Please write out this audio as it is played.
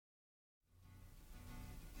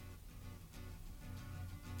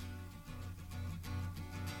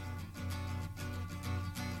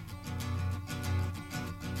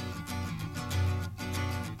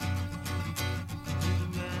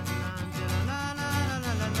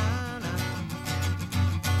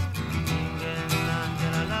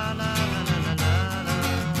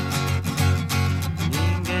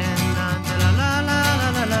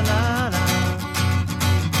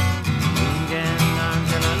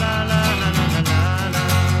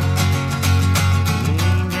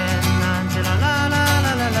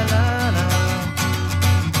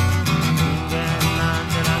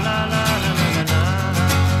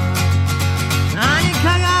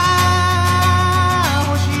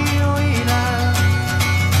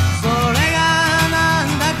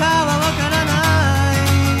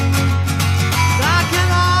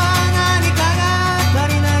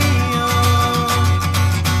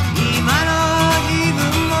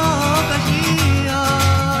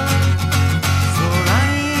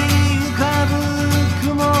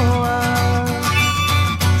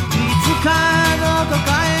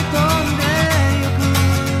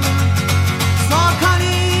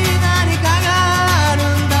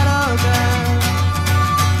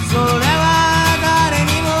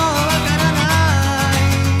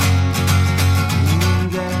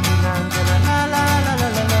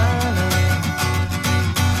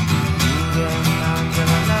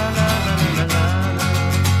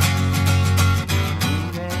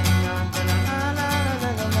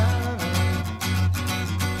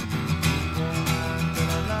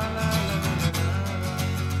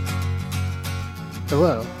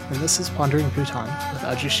This is Pondering Bhutan with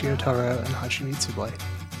Ajishi Otaro and Hachi Mitsuboi.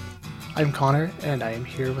 I'm Connor, and I am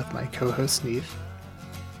here with my co-host Neve.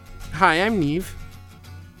 Hi, I'm Neve.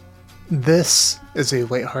 This is a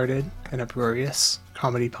lighthearted and uproarious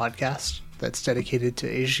comedy podcast that's dedicated to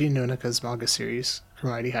Eiji Nonaka's manga series,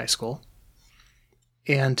 Cromartie High School.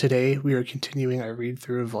 And today we are continuing our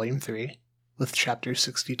read-through of Volume 3 with Chapter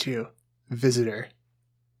 62, Visitor.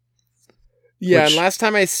 Yeah, and last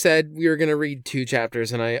time I said we were going to read 2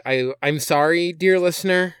 chapters, and I'm sorry, dear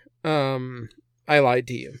listener. I lied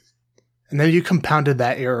to you. And then you compounded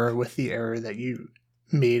that error with the error that you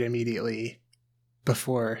made immediately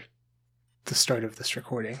before the start of this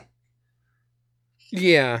recording.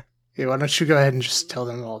 Yeah. Yeah, why don't you go ahead and just tell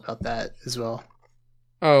them all about that as well?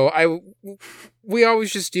 We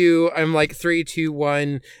always just do, I'm like 3, 2,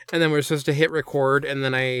 1, and then we're supposed to hit record, and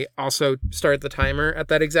then I also start the timer at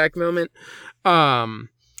that exact moment. And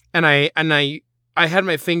I had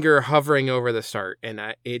my finger hovering over the start, and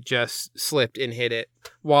it just slipped and hit it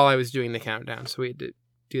while I was doing the countdown, so we had to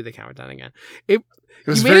do the countdown again. It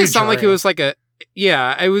was you made very it sound jarring. like it was like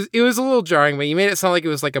it was a little jarring, but you made it sound like it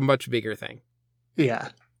was like a much bigger thing. Yeah.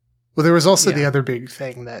 Well, there was also the other big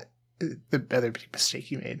thing the other big mistake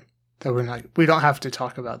you made that we don't have to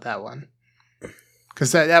talk about that one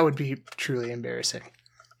because that would be truly embarrassing.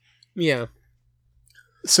 Yeah.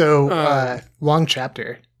 So long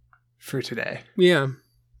chapter for today. Yeah.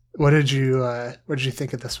 What did you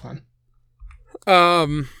think of this one?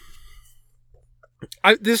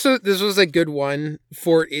 This was a good one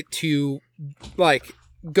for it to like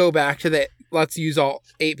go back to the let's use all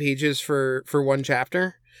 8 pages for one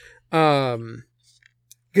chapter.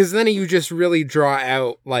 Because then you just really draw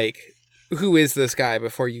out, like, who is this guy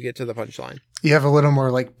before you get to the punchline. You have a little more,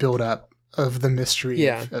 like, build-up of the mystery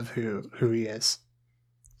Yeah. of who he is.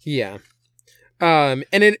 Yeah. And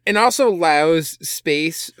it also allows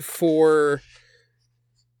space for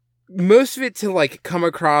most of it to, like, come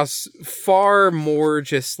across far more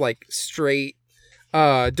just, like, straight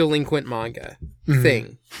delinquent manga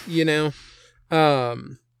thing, you know?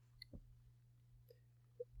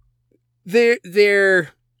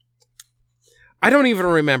 They're I don't even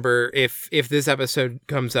remember if this episode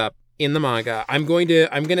comes up in the manga. I'm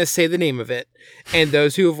gonna say the name of it, and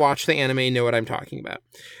those who have watched the anime know what I'm talking about.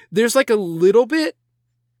 There's like a little bit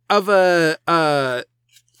of a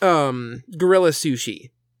Gorilla Sushi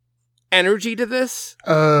energy to this,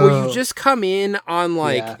 where you just come in on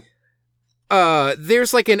like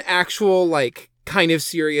there's like an actual like kind of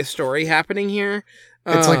serious story happening here.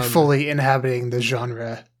 It's like fully inhabiting the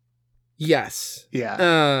genre. Yes.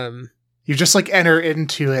 Yeah. You just like enter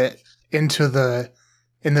into in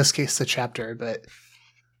this case, the chapter, but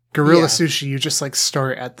Gorilla Sushi, you just like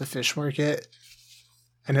start at the fish market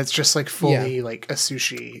and it's just like fully like a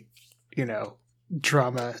sushi,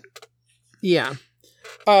 drama. Yeah.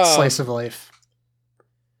 Slice of life.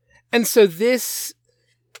 And so this,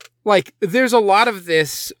 like, there's a lot of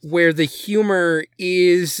this where the humor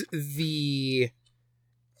is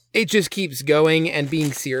it just keeps going and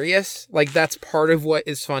being serious. Like, that's part of what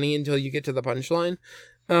is funny until you get to the punchline.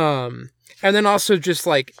 And then also just,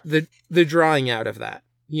 like, the drawing out of that,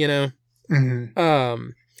 you know? Mm-hmm.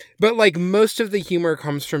 But, like, most of the humor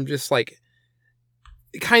comes from just, like,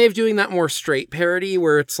 kind of doing that more straight parody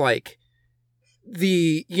where it's, like,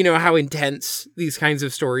 how intense these kinds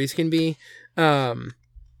of stories can be. But,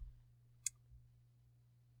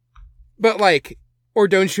 like... Or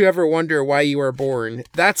don't you ever wonder why you were born?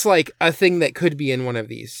 That's like a thing that could be in one of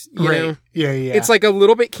these, you know? Yeah. It's like a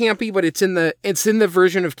little bit campy, but it's in the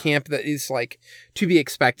version of camp that is like to be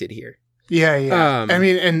expected here. Yeah. I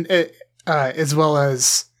mean, and as well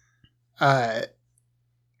as, I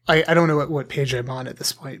don't know what page I'm on at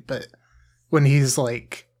this point, but when he's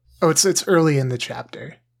like, it's early in the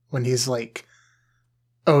chapter when he's like,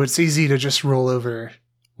 it's easy to just roll over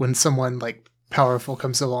when someone like powerful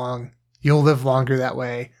comes along. You'll live longer that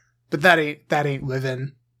way, but that ain't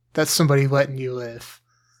living. That's somebody letting you live.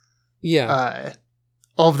 Yeah.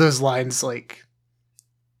 All of those lines, like,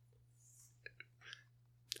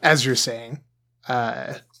 as you're saying,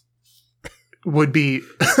 would be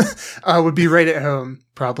right at home,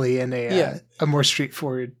 probably in a more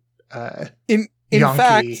straightforward, in Yankee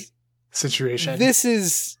fact situation. This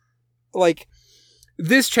is like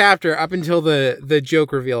this chapter up until the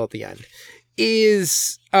joke reveal at the end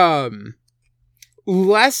is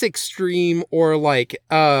less extreme or like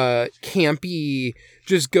campy,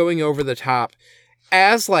 just going over the top,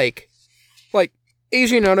 as like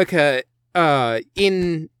Eiji Nonaka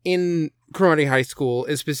in Cromartie High School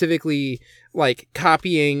is specifically like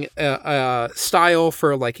copying a style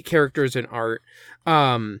for like characters in art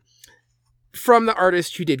from the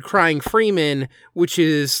artist who did Crying Freeman, which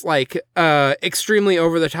is like extremely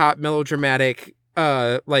over the top melodramatic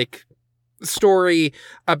like story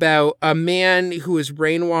about a man who is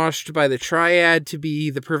brainwashed by the Triad to be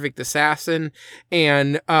the perfect assassin,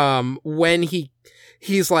 and when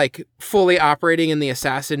he's like fully operating in the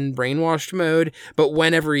assassin brainwashed mode, but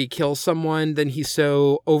whenever he kills someone, then he's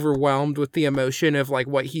so overwhelmed with the emotion of like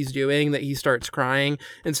what he's doing that he starts crying.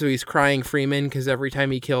 And so he's Crying Freeman because every time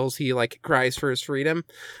he kills, he like cries for his freedom.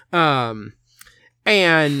 And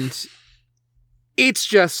it's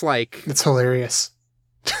just like, it's hilarious.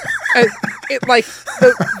 It like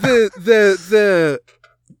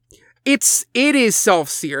it is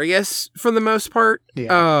self-serious for the most part.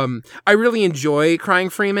 Yeah. I really enjoy Crying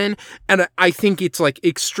Freeman, and I think it's like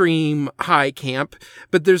extreme high camp,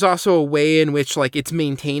 but there's also a way in which like it's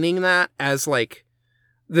maintaining that as like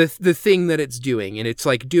the thing that it's doing, and it's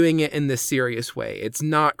like doing it in this serious way. It's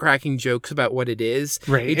not cracking jokes about what it is.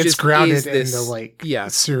 Right. It it's just grounded is in the like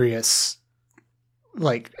serious,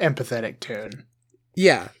 like empathetic tone.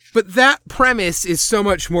 Yeah. But that premise is so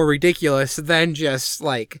much more ridiculous than just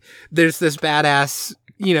like there's this badass,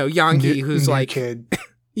 Yankee who's new like kid.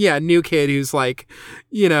 Yeah, new kid who's like,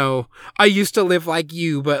 I used to live like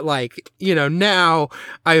you, but like, now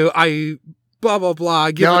I blah blah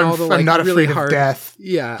blah. Given now all the like I'm not really afraid hard, of death.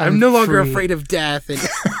 Yeah, I'm no longer free. afraid of death, and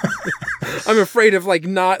I'm afraid of like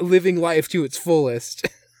not living life to its fullest.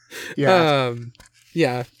 Yeah.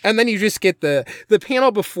 Yeah, and then you just get the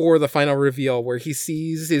panel before the final reveal where he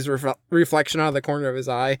sees his reflection out of the corner of his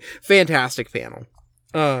eye. Fantastic panel.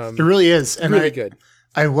 It really is, and really good.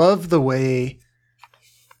 I love the way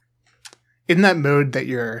in that mode that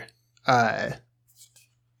you're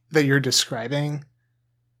describing.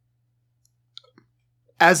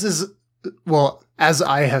 As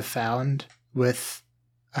I have found with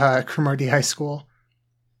Cromartie High School,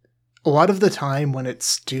 a lot of the time when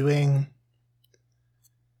it's doing.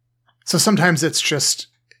 So sometimes it's just,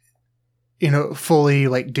 fully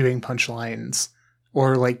like doing punchlines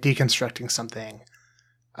or like deconstructing something.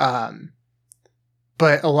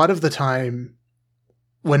 But a lot of the time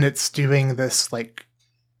when it's doing this like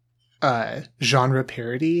genre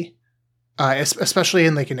parody, especially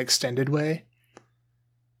in like an extended way,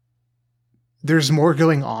 there's more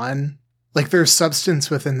going on. Like there's substance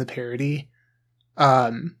within the parody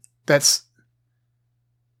that's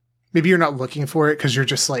maybe you're not looking for it because you're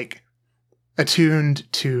just like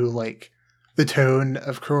attuned to like the tone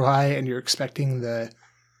of Crow High and you're expecting the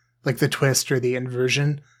twist or the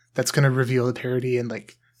inversion that's going to reveal the parody and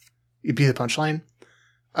like be the punchline.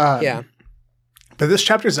 Yeah. But this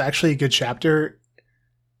chapter is actually a good chapter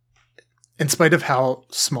in spite of how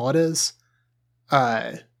small it is.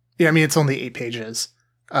 It's only 8 pages.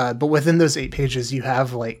 But within those 8 pages, you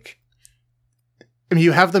have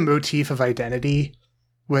you have the motif of identity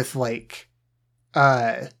with like,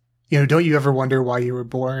 don't you ever wonder why you were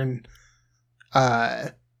born?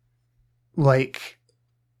 Like,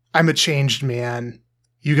 I'm a changed man.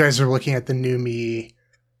 You guys are looking at the new me.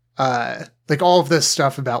 Like all of this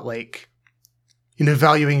stuff about like,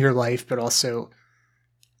 valuing your life, but also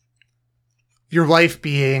your life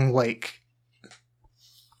being like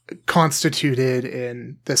constituted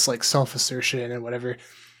in this like self-assertion and whatever.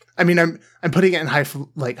 I mean, I'm putting it in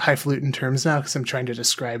highfalutin terms now because I'm trying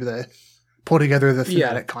to pull together the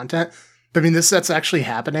thematic content. But I mean, that's actually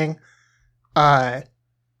happening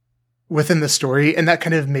within the story, and that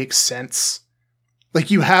kind of makes sense.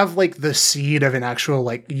 Like you have like the seed of an actual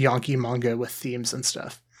like Yankee manga with themes and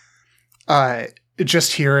stuff.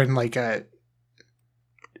 Just here in like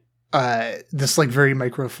this like very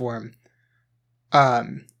micro form.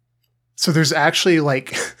 So there's actually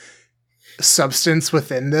like substance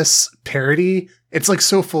within this parody. It's like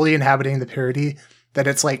so fully inhabiting the parody that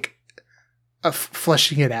it's like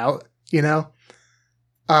fleshing it out, and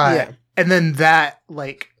then that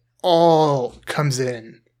like all comes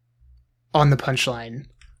in on the punchline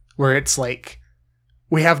where it's like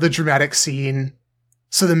we have the dramatic scene,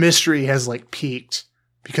 so the mystery has like peaked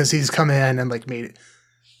because he's come in and like made it.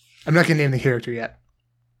 I'm not gonna name the character yet,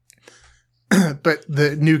 but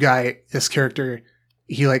the new guy, this character,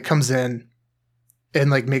 he like comes in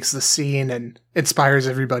and like makes the scene and inspires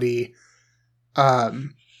everybody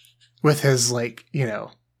with his like,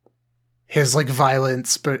 his like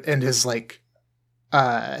violence, and his like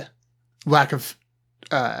lack of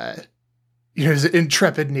his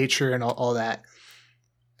intrepid nature and all that.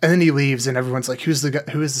 And then he leaves and everyone's like, who is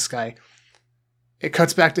this guy? It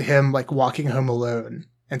cuts back to him like walking home alone.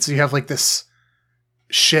 And so you have like this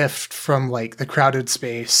shift from like the crowded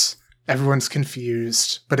space. Everyone's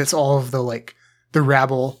confused, but it's all of the like the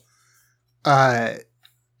rabble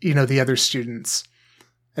the other students.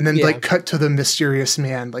 And then like cut to the mysterious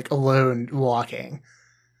man, like alone walking,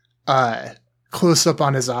 close up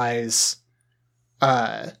on his eyes,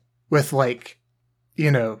 with like,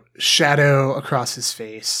 shadow across his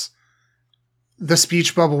face, the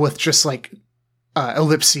speech bubble with just like,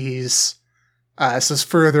 ellipses, so it's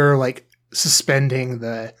further like suspending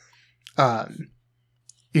the,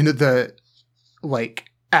 the like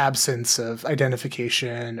absence of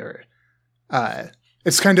identification, or,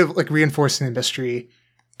 it's kind of like reinforcing the mystery.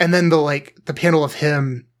 And then the panel of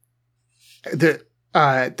him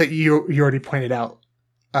that you already pointed out,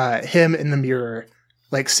 him in the mirror,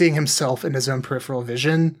 like seeing himself in his own peripheral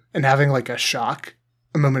vision and having like a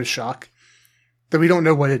moment of shock that we don't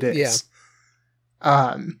know what it is.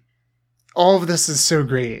 Yeah. All of this is so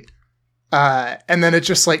great. And then it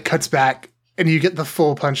just like cuts back and you get the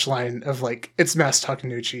full punchline of like, it's Mask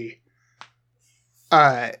Takenouchi.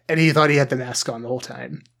 And he thought he had the mask on the whole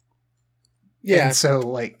time. Yeah. And so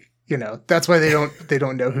like, that's why they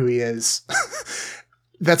don't know who he is.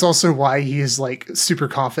 That's also why he's like super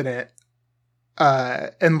confident,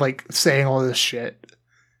 and like saying all this shit.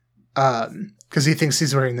 'Cause he thinks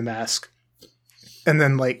he's wearing the mask. And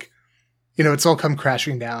then like, it's all come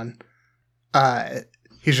crashing down.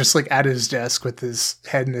 He's just like at his desk with his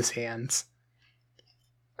head in his hands.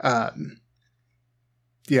 Yeah,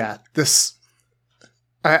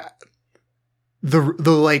 the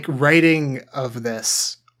like writing of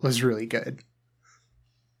this was really good.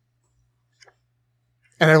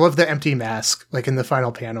 And I love the empty mask, like in the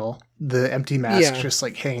final panel, the empty mask just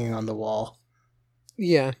like hanging on the wall.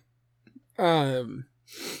 Yeah.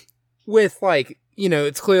 With like,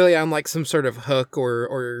 it's clearly on like some sort of hook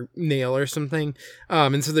or nail or something.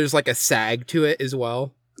 And so there's like a sag to it as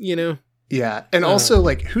well, Yeah. And also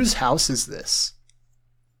like, whose house is this?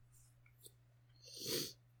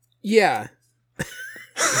 Yeah.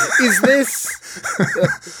 Is this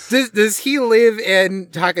does he live in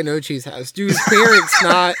Takenouchi's house? Do his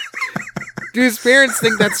parents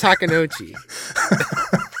think that's Takenouchi?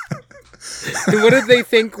 And what did they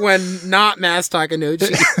think when not Mask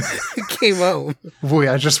Takenouchi came home?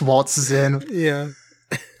 Boy, I just waltzes in. Yeah.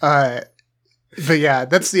 But yeah,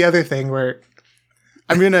 that's the other thing where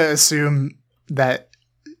I'm going to assume that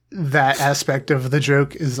aspect of the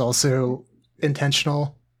joke is also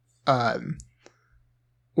intentional.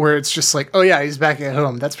 Where it's just like, oh yeah, he's back at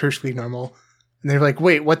home. That's perfectly normal. And they're like,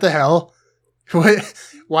 wait, what the hell? What?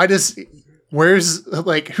 Why where's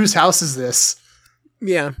like, whose house is this?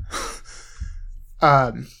 Yeah.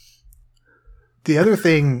 The other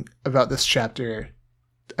thing about this chapter,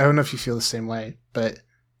 I don't know if you feel the same way, but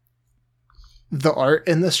the art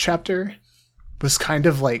in this chapter was kind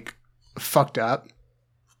of like fucked up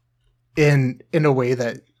in a way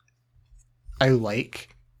that I like.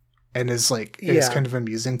 And is like, it's kind of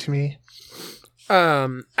amusing to me. I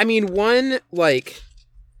mean, one, like,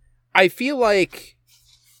 I feel like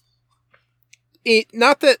it,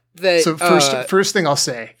 not that. So first thing I'll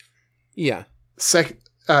say. Yeah.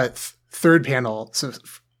 Third panel. So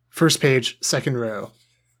first page, second row.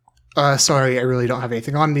 Sorry, I really don't have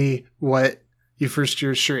anything on me. What? You first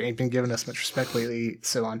year sure ain't been giving us much respect lately.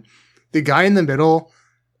 So on. The guy in the middle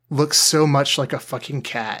looks so much like a fucking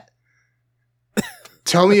cat.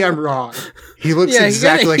 Tell me I'm wrong. He looks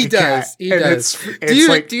exactly like a cat. He does.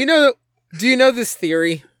 Do you know this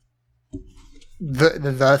theory?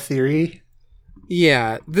 The theory?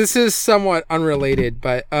 Yeah, this is somewhat unrelated,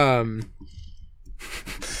 but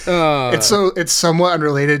it's somewhat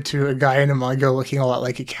unrelated to a guy in a manga looking a lot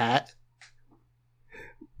like a cat.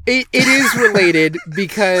 It is related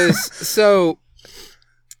because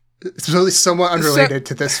it's really somewhat unrelated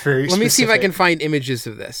to this very Let me see if I can find images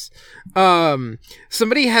of this.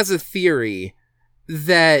 Somebody has a theory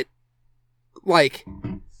that, like,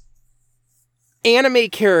 anime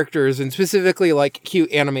characters, and specifically, like,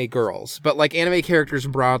 cute anime girls, but, like, anime characters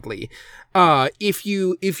broadly, if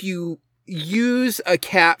you use a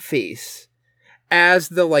cat face as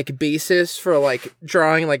the, like, basis for, like,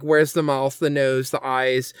 drawing, like, where's the mouth, the nose, the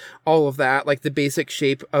eyes, all of that, like, the basic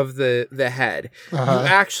shape of the head. Uh-huh. You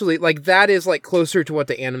actually, like, that is, like, closer to what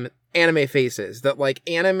the anime face is. That, like,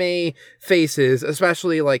 anime faces,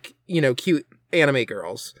 especially, like, cute anime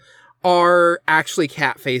girls, are actually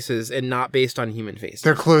cat faces and not based on human faces.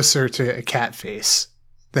 They're closer to a cat face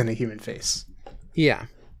than a human face. Yeah.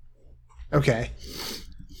 Okay.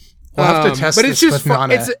 We'll have to test but this with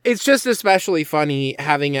Nana. It's just especially funny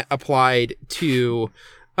having it applied to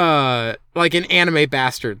like an anime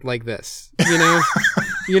bastard like this.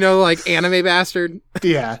 Like anime bastard.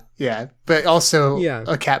 Yeah. But also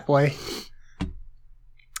a cat boy.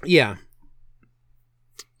 Yeah.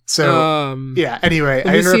 So yeah. Anyway,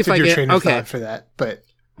 I interrupted your train of thought for that, but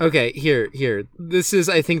okay. Here. This is,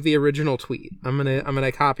 I think, the original tweet. I'm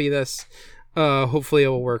gonna copy this. Hopefully it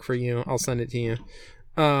will work for you. I'll send it to you.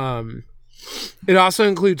 It also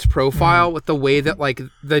includes profile with the way that like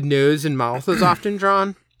the nose and mouth is often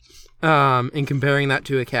drawn, and comparing that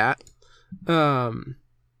to a cat.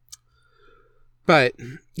 But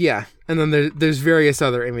yeah, and then there's various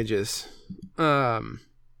other images.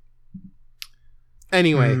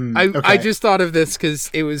 Anyway, I just thought of this because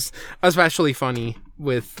it was especially funny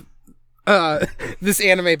with this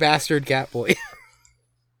anime bastard cat boy.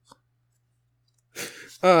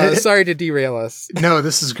 Sorry to derail us. No,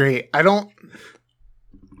 this is great. I'll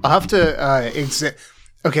have to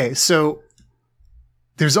okay, so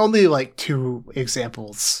there's only like two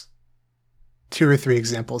or three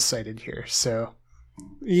examples cited here. So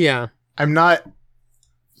yeah, I'm not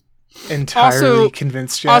entirely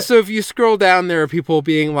convinced yet. Also, if you scroll down, there are people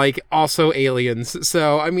being like also aliens.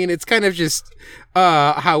 So I mean, it's kind of just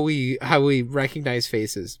how we recognize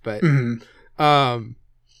faces. But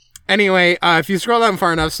anyway, if you scroll down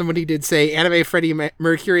far enough, somebody did say anime Freddie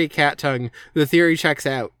Mercury cat tongue. The theory checks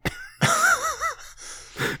out.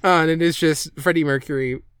 And it is just Freddie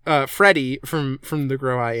Mercury, Freddie from the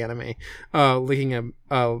Grow Eye anime, licking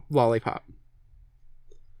a lollipop.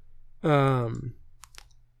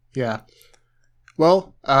 Yeah.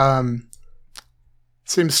 Well, it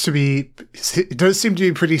does seem to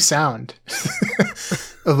be pretty sound.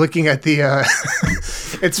 Looking at the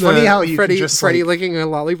it's funny how you can just Freddie licking a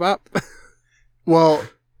lollipop. Well,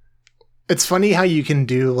 it's funny how you can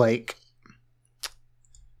do like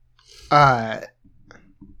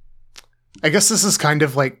I guess this is kind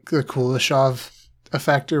of like the Kuleshov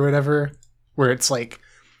effect or whatever, where it's like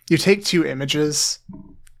you take two images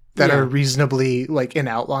that are reasonably like in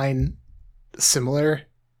outline similar,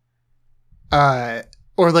 or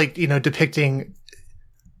like, you know, depicting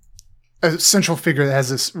a central figure that has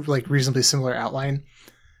this like reasonably similar outline,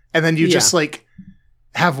 and then you just like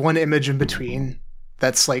have one image in between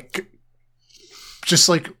that's like just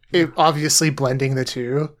like obviously blending the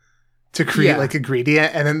two to create like a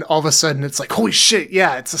gradient, and then all of a sudden it's like, holy shit,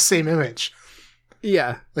 yeah, it's the same image.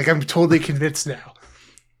 Yeah. Like, I'm totally convinced now.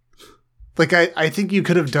 Like, I think you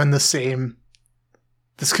could have done the same.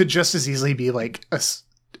 This could just as easily be like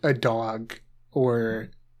a dog or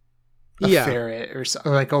a ferret or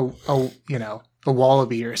like a you know, a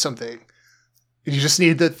wallaby or something. You just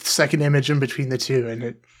need the second image in between the two, and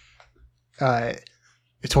it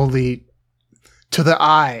totally, to the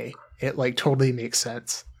eye, it like totally makes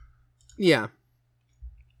sense. Yeah.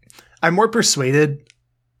 I'm more persuaded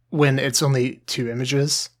when it's only two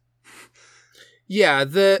images. Yeah,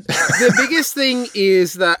 the biggest thing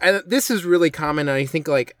is that, and this is really common, and I think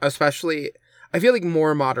like especially, I feel like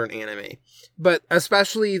more modern anime, but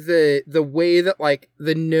especially the way that like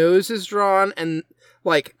the nose is drawn and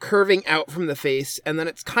like curving out from the face, and then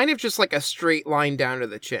it's kind of just like a straight line down to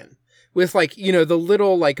the chin with like, you know, the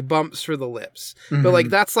little like bumps for the lips. Mm-hmm. But like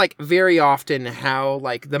that's like very often how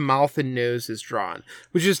like the mouth and nose is drawn,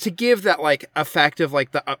 which is to give that like effect of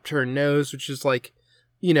like the upturned nose, which is like,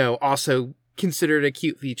 you know, also considered a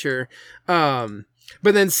cute feature. But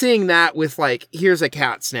then seeing that with like, here's a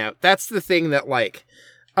cat snout, that's the thing that like,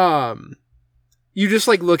 you just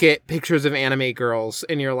like look at pictures of anime girls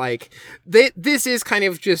and you're like, this is kind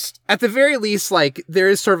of just, at the very least, like there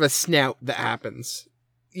is sort of a snout that happens,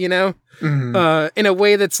 you know, in a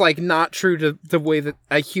way that's like not true to the way that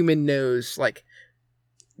a human nose like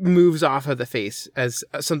moves off of the face as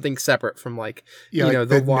something separate from like, you know,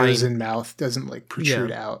 the line. Nose and mouth doesn't like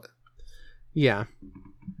protrude out. Yeah.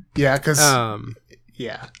 Yeah. Cause I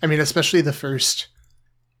mean, especially the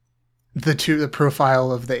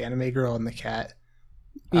profile of the anime girl and the cat.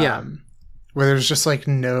 Where there's just like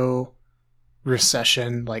no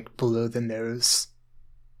recession like below the nose.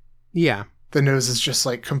 Yeah. The nose is just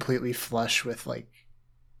like completely flush with like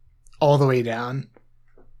all the way down.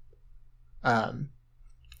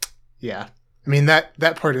 Yeah. I mean,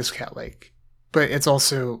 that part is cat-like, but it's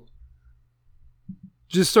also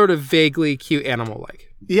just sort of vaguely cute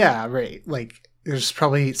animal-like. Yeah, right. Like there's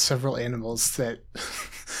probably several animals that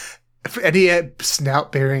any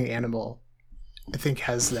snout-bearing animal I think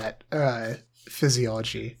has that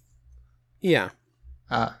physiology. Yeah.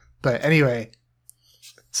 But anyway,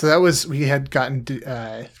 so that was, we had gotten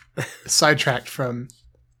sidetracked from,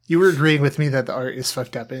 you were agreeing with me that the art is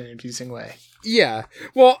fucked up in an amusing way. Yeah.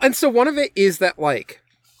 Well, and so one of it is that like,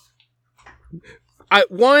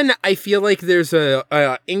 I feel like there's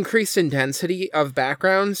a increased intensity of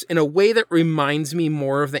backgrounds in a way that reminds me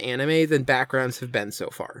more of the anime than backgrounds have been so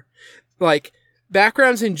far. Like,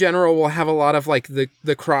 backgrounds in general will have a lot of like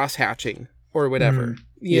the cross hatching or whatever,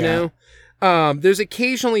 you know? There's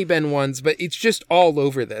occasionally been ones, but it's just all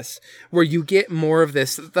over this where you get more of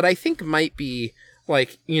this that I think might be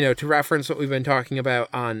like, you know, to reference what we've been talking about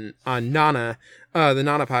on Nana, the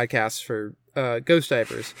Nana podcast for Ghost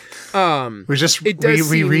Divers.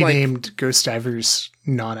 We renamed like, Ghost Divers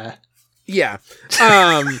Nana. Yeah.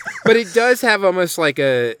 But it does have almost like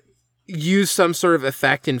use some sort of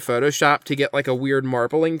effect in Photoshop to get like a weird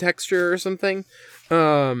marbling texture or something.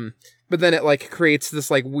 But then it like creates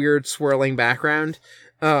this like weird swirling background.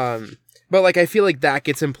 But like I feel like that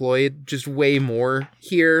gets employed just way more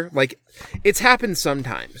here. Like it's happened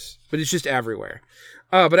sometimes, but it's just everywhere.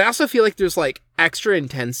 But I also feel like there's like extra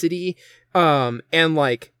intensity and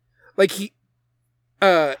like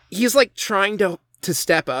he's like trying to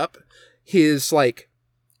step up his like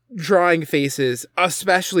drawing faces,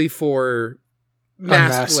 especially for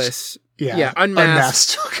maskless.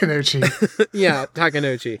 Unmasked Takenouchi. Yeah,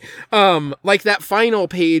 Takenouchi. Like that final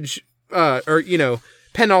page, or you know,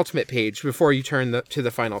 penultimate page before you turn to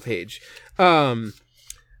the final page.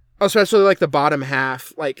 Especially like the bottom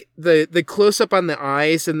half, like the close up on the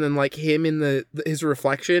eyes, and then like him in his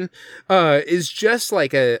reflection, is just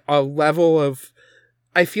like a level of,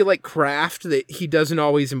 I feel like, craft that he doesn't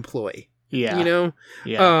always employ. Yeah. You know?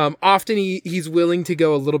 Yeah. Often he's willing to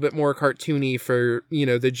go a little bit more cartoony for, you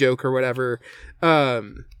know, the joke or whatever.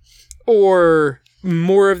 Or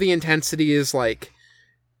more of the intensity is like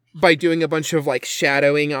by doing a bunch of like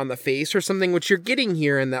shadowing on the face or something, which you're getting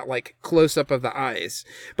here in that like close up of the eyes.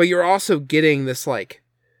 But you're also getting this like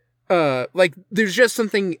there's just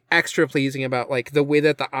something extra pleasing about like the way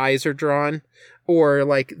that the eyes are drawn, or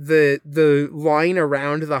like the line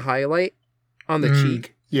around the highlight on the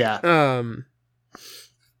cheek. Yeah.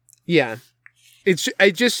 Yeah.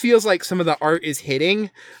 It just feels like some of the art is hitting,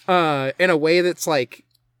 in a way that's like,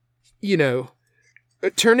 you know,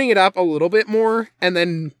 turning it up a little bit more, and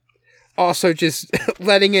then also just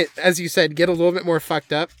letting it, as you said, get a little bit more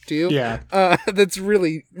fucked up too. Yeah. That's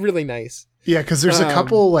really, really nice. Yeah. 'Cause there's a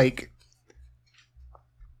couple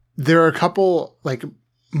there are a couple like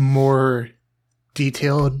more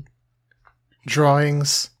detailed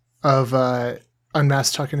drawings of,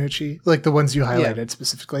 Unmasked Takenouchi, like the ones you highlighted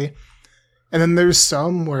specifically. And then there's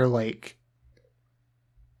some where like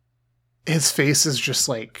his face is just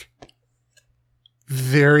like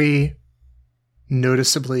very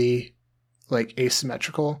noticeably like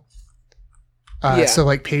asymmetrical. So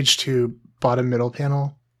like page 2, bottom middle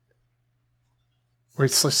panel, where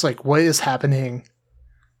it's just like, what is happening?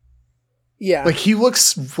 Yeah. Like he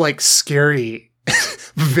looks like scary,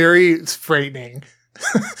 very frightening.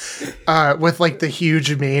 With like the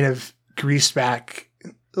huge mane of greased back,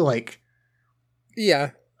 like, yeah,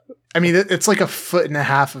 I mean it's like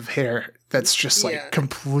 1.5 feet of hair that's just like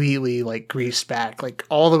completely like greased back, like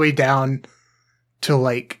all the way down to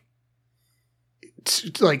like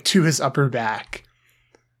to his upper back,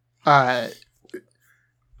 and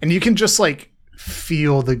you can just like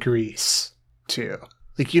feel the grease too,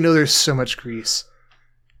 like, you know, there's so much grease.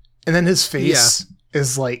 And then his face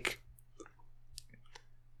is like,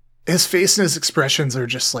 his face and his expressions are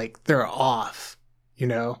just like, they're off, you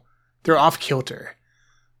know, they're off kilter.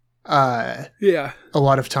 A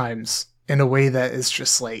lot of times in a way that is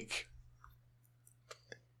just like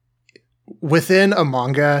within a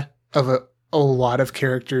manga of a lot of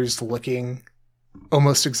characters looking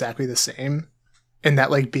almost exactly the same, and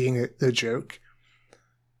that like being the joke.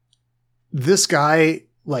 This guy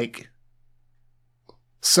like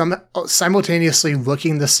simultaneously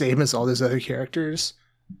looking the same as all those other characters,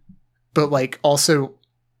 but like also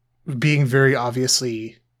being very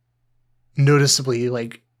obviously noticeably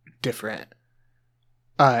like different,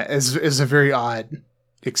 is a very odd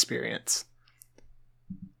experience.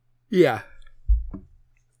 Yeah.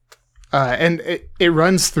 And it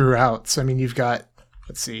runs throughout. So I mean, you've got,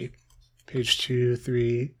 let's see, page 2,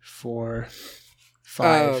 3, 4,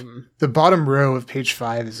 5. The bottom row of page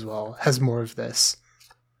 5 as well has more of this,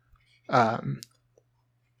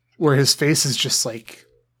 where his face is just like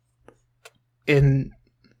in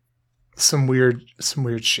some weird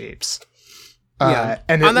shapes.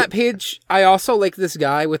 And on that page, I also like this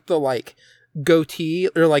guy with the like goatee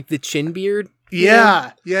or like the chin beard.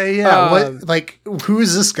 Yeah. What, like, who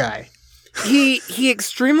is this guy? He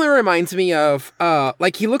extremely reminds me of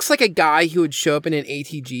like, he looks like a guy who would show up in an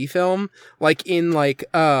ATG film, like in like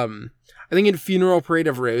I think in Funeral Parade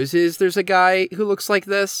of Roses there's a guy who looks like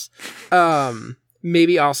this.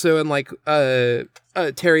 Maybe also in like a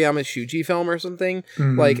Terayama Shuji film or something,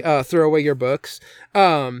 like Throw Away Your Books.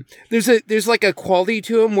 There's like a quality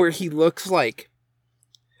to him where he looks like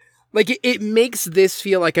Like it makes this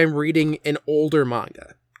feel like I'm reading an older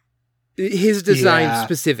manga. His design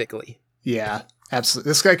specifically. Yeah, absolutely.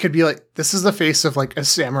 This guy could be like, this is the face of like a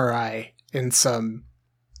samurai in some,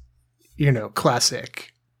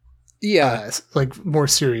 classic. Yeah. Like more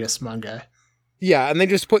serious manga. Yeah, and they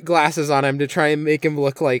just put glasses on him to try and make him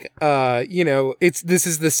look like, this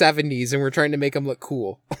is the 70s and we're trying to make him look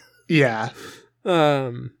cool. Yeah.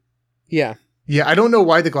 Yeah. Yeah, I don't know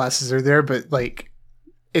why the glasses are there, but like,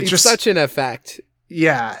 it's just such an effect.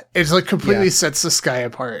 Yeah, it's like completely sets this guy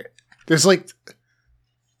apart. There's like,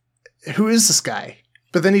 who is this guy?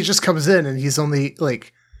 But then he just comes in and he's only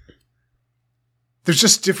like, there's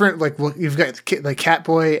just different, like, well, you've got like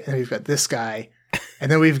Catboy and you've got this guy.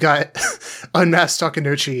 And then we've got Unmasked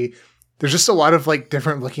Takenouchi. There's just a lot of like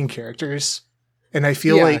different looking characters. And I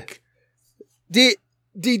feel like.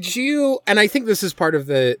 Did you, and I think this is part of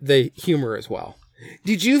the humor as well.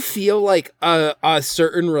 Did you feel like a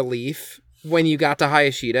certain relief when you got to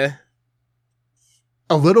Hayashida?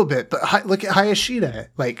 A little bit, but look at Hayashida.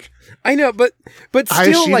 Like, I know, but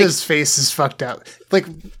still, Hayashida's face is fucked up. Like,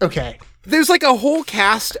 okay, there's like a whole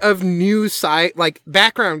cast of new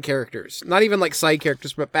background characters, not even like side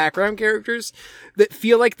characters, but background characters that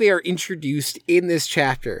feel like they are introduced in this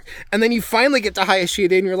chapter. And then you finally get to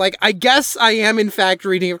Hayashida, and you're like, I guess I am in fact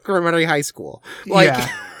reading Kuramatori High School. Like,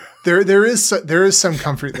 yeah, there is some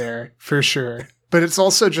comfort there for sure, but it's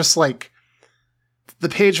also just like the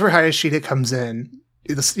page where Hayashida comes in.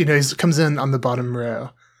 He comes in on the bottom row.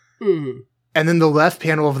 Mm. And then the left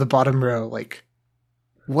panel of the bottom row, like,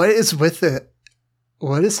 what is with it?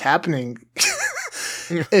 What is happening?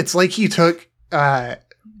 It's like he took,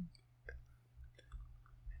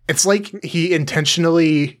 it's like he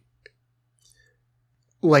intentionally,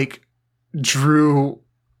 like, drew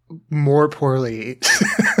more poorly.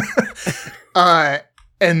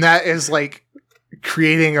 And that is, like,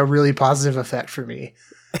 creating a really positive effect for me.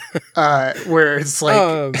 Where it's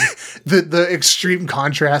like the extreme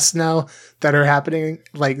contrast now that are happening,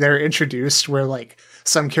 like they're introduced where like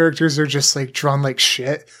some characters are just like drawn like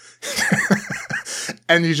shit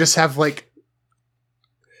and you just have like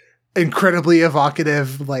incredibly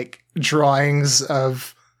evocative like drawings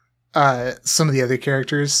of some of the other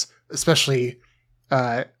characters, especially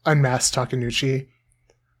Unmasked Takenouchi.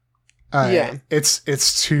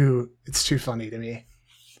 It's too funny to me.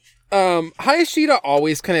 Hayashida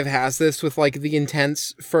always kind of has this with like the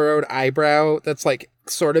intense furrowed eyebrow that's like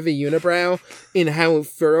sort of a unibrow in how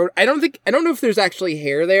furrowed. I don't know if there's actually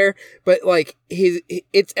hair there, but like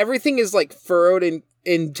everything is like furrowed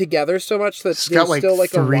in together so much that it's got like still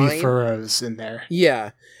like 3 a line. furrows in there.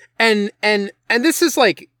 Yeah. And this is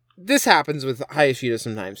like, this happens with Hayashida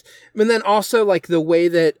sometimes. And then also like the way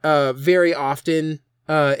that very often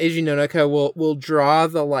Eiji Nonaka will draw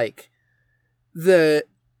the like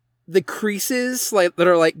the creases like that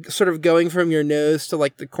are like sort of going from your nose to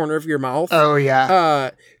like the corner of your mouth. Oh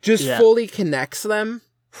yeah. Fully connects them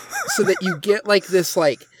so that you get like this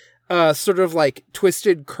like sort of like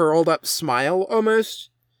twisted curled up smile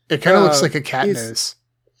almost. It kind of looks like a cat nose.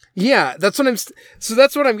 Yeah, that's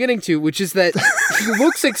what I'm getting to, which is that he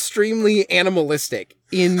looks extremely animalistic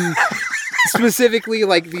in specifically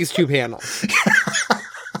like these two panels.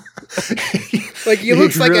 Like he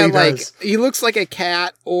looks like really he looks like a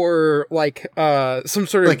cat or like some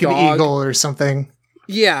sort of like dog. An eagle or something.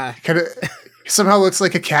 Yeah, kind of somehow looks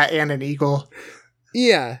like a cat and an eagle.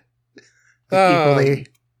 Yeah, equally.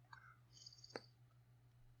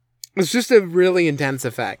 It's just a really intense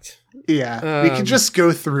effect. Yeah, we could just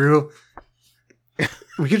go through.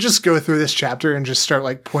 We could just go through this chapter and just start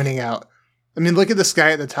like pointing out. I mean, look at this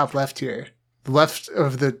guy at the top left here, left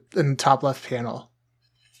of in the top left panel.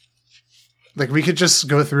 Like, we could just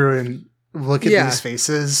go through and look at these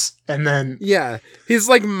faces, and then... Yeah. His,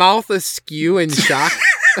 like, mouth askew in shock.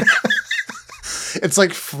 It's,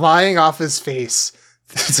 like, flying off his face.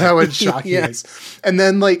 That's how in shock he is. And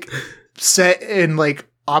then, like, set in, like,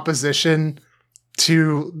 opposition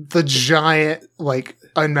to the giant, like,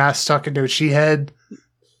 Unmasked Takenouchi head,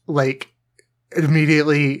 like,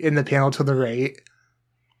 immediately in the panel to the right.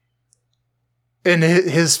 And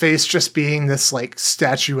his face just being this, like,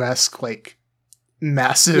 statuesque, like,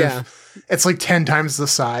 massive. Yeah. It's like 10 times the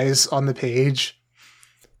size on the page.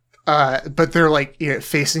 But they're like,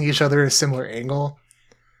 facing each other at a similar angle.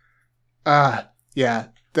 Yeah,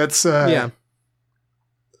 that's yeah,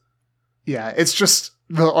 it's just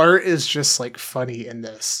the art is just like funny in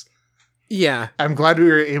this. Yeah. I'm glad we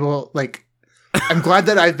were able, like, I'm glad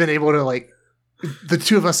that I've been able to, like, the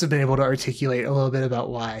two of us have been able to articulate a little bit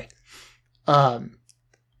about why. But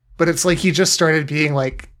it's like he just started being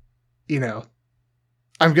like,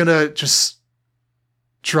 I'm gonna just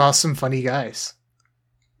draw some funny guys.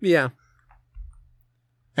 Yeah.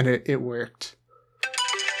 And it worked.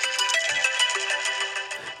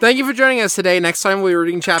 Thank you for joining us today. Next time we'll be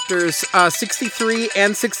reading chapters 63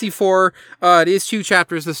 and 64. It is 2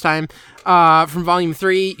 chapters this time. From Volume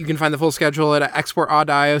 3, you can find the full schedule at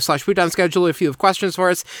exportaud.io/Pooton schedule. If you have questions for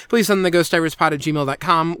us, please send them to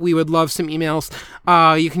ghostdiverspod@gmail.com. We would love some emails.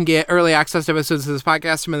 You can get early access to episodes of this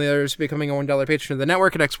podcast from the others becoming a $1 patron of the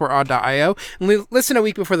network at exportaud.io. And listen a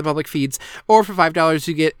week before the public feeds. Or for $5,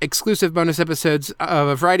 you get exclusive bonus episodes of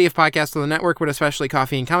a variety of podcasts on the network, but especially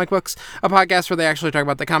Coffee and Comic Books, a podcast where they actually talk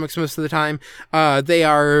about the comics most of the time. They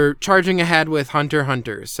are charging ahead with Hunter x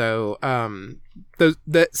Hunter. So,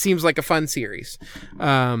 that seems like a fun series.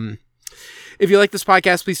 If you like this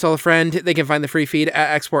podcast, please tell a friend. They can find the free feed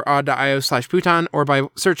at exportaud.io/Pooton or by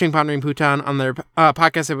searching Pondering Pooton on their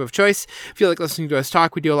podcast app of choice. If you like listening to us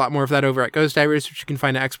talk, we do a lot more of that over at Ghost Divers, which you can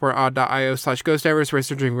find at exportaud.io/Ghost Divers, where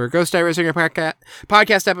searching for Ghost Divers on your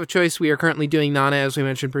podcast app of choice. We are currently doing Nana, as we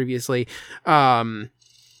mentioned previously.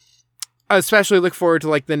 Especially look forward to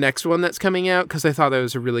like the next one that's coming out, because I thought that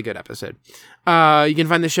was a really good episode. You can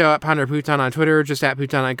find the show at Ponder Pooton on Twitter, just at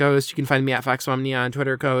Pooton@Ghost. You can find me at Foxomnia on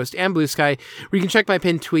Twitter, co-host, and Blue Sky, where you can check my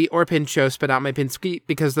pinned tweet or pinned post, but not my pinned tweet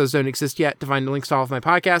because those don't exist yet, to find links to all of my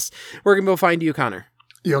podcasts. Where can people find you, Connor?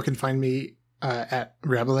 You can find me at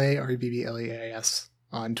Rebelay, REBBLEAS,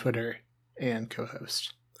 on Twitter and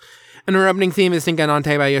co-host. And our opening theme is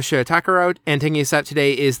Tenganante by Yoshio Takaro, and Tengi Set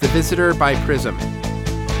today is The Visitor by Prism.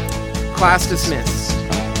 Class dismissed.